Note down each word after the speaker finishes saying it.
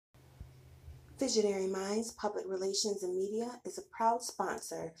Visionary Minds Public Relations and Media is a proud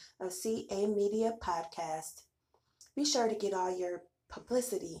sponsor of CA Media Podcast. Be sure to get all your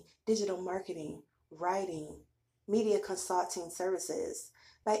publicity, digital marketing, writing, media consulting services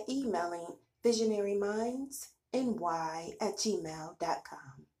by emailing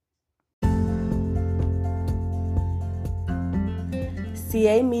visionarymindsny@gmail.com.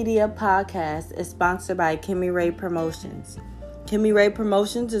 CA Media Podcast is sponsored by Kimmy Ray Promotions. Kimmy Ray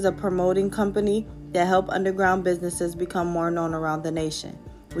Promotions is a promoting company that help underground businesses become more known around the nation.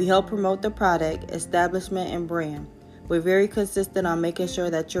 We help promote the product, establishment, and brand. We're very consistent on making sure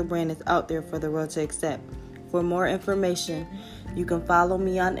that your brand is out there for the world to accept. For more information, you can follow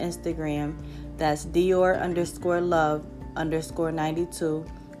me on Instagram. That's Dior_love_92,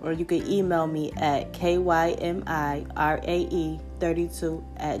 or you can email me at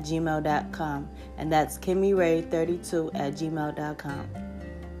KYMIRAE32@gmail.com, and that's KimmyRay32@gmail.com.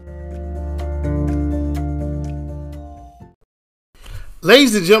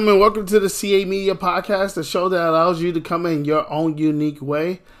 Ladies and gentlemen, welcome to the CA Media Podcast, the show that allows you to come in your own unique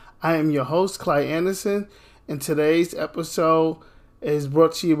way. I am your host, Clyde Anderson, and today's episode is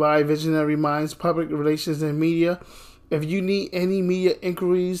brought to you by Visionary Minds Public Relations and Media. If you need any media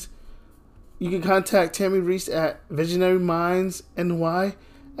inquiries, you can contact Tammy Reese at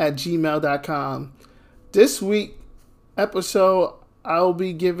visionarymindsny@gmail.com. This week episode, I'll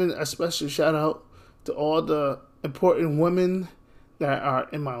be giving a special shout out to all the important women that are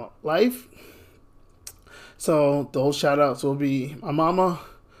in my life. So those shout outs will be my mama,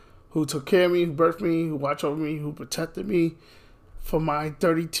 who took care of me, who birthed me, who watched over me, who protected me for my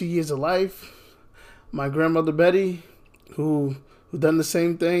 32 years of life. My grandmother Betty, who done the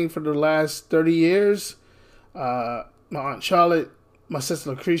same thing for the last 30 years. My Aunt Charlotte, my sister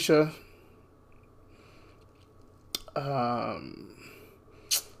Lucretia.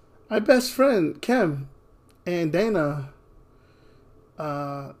 My best friend Kim and Dana.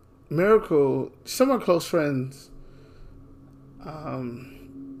 Miracle, some of our close friends.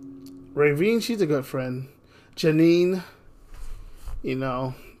 Ravine, she's a good friend. Janine,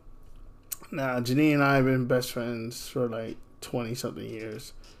 Janine and I have been best friends for like 20-something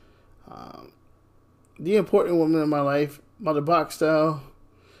years. The important women in my life, Mother Boxtel,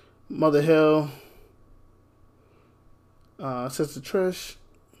 Mother Hill, Sister Trish,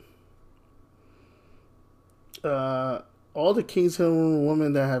 all the Kings Hill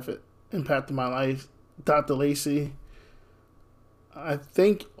women that have impacted my life, Dr. Lacey. I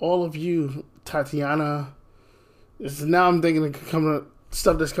thank all of you, Tatiana. Now I'm thinking of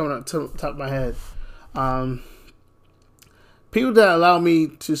stuff that's coming up to the top of my head. People that allow me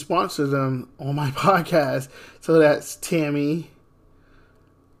to sponsor them on my podcast. So that's Tammy,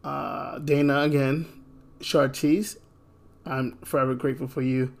 Dana again, Chartice. I'm forever grateful for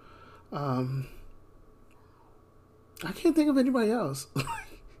you. I can't think of anybody else.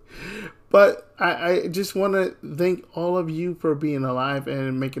 But I just want to thank all of you for being alive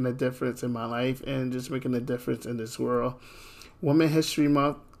and making a difference in my life and just making a difference in this world. Women History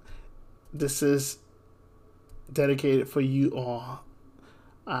Month, this is dedicated for you all.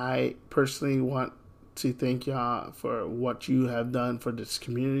 I personally want to thank y'all for what you have done for this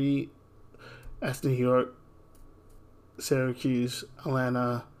community. That's New York, Syracuse,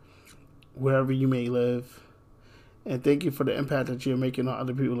 Atlanta, wherever you may live. And thank you for the impact that you're making on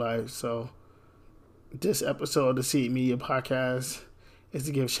other people's lives. So this episode of the CA Media Podcast is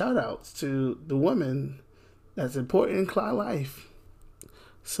to give shout outs to the women that's important in Clyde life.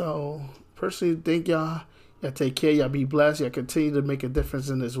 So personally, thank y'all. Y'all take care. Y'all be blessed. Y'all continue to make a difference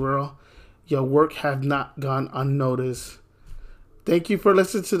in this world. Your work have not gone unnoticed. Thank you for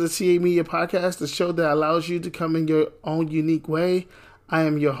listening to the CA Media Podcast, the show that allows you to come in your own unique way. I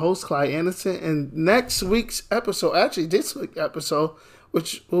am your host, Clyde Anderson, and next week's episode, actually this week's episode,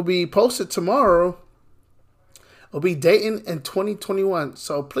 which will be posted tomorrow, will be Dating in 2021.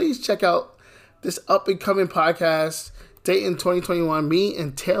 So please check out this up-and-coming podcast, Dating 2021. Me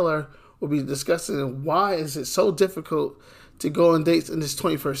and Taylor will be discussing why is it so difficult to go on dates in this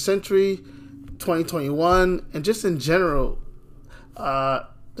 21st century, 2021, and just in general.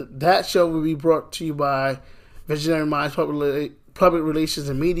 That show will be brought to you by Visionary Minds Public Relations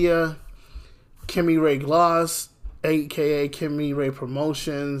and Media, Kimmy Ray Gloss, aka Kimmy Ray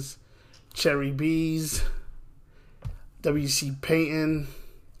Promotions, Cherry Bees, WC Payton,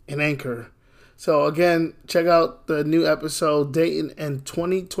 and Anchor. So again, check out the new episode, Dating in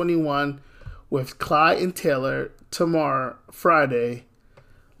 2021, with Clyde and Taylor tomorrow, Friday,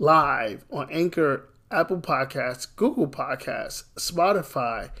 live on Anchor, Apple Podcasts, Google Podcasts,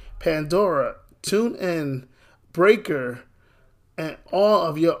 Spotify, Pandora, TuneIn, Breaker, and all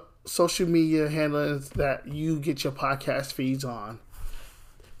of your social media handles that you get your podcast feeds on.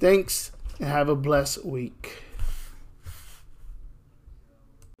 Thanks, and have a blessed week.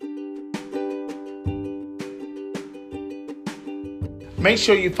 Make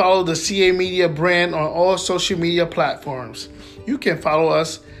sure you follow the CA Media brand on all social media platforms. You can follow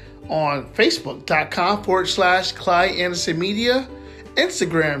us on Facebook.com/Clyde Anderson Media,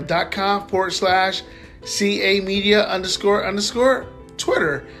 Instagram.com/CA Media __,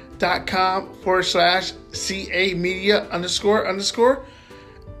 Twitter.com/CA Media __.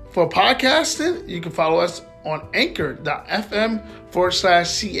 For podcasting, you can follow us on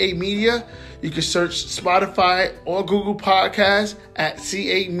Anchor.fm/CA Media. You can search Spotify or Google Podcasts at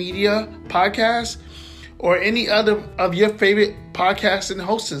CA Media Podcast, or any other of your favorite podcasting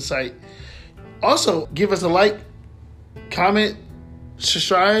hosting site. Also, give us a like, comment,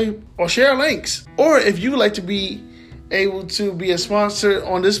 subscribe, or share links. Or if you would like to be able to be a sponsor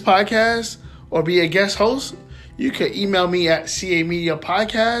on this podcast or be a guest host, you can email me at CA Media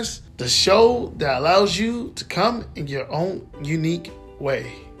Podcast, the show that allows you to come in your own unique way.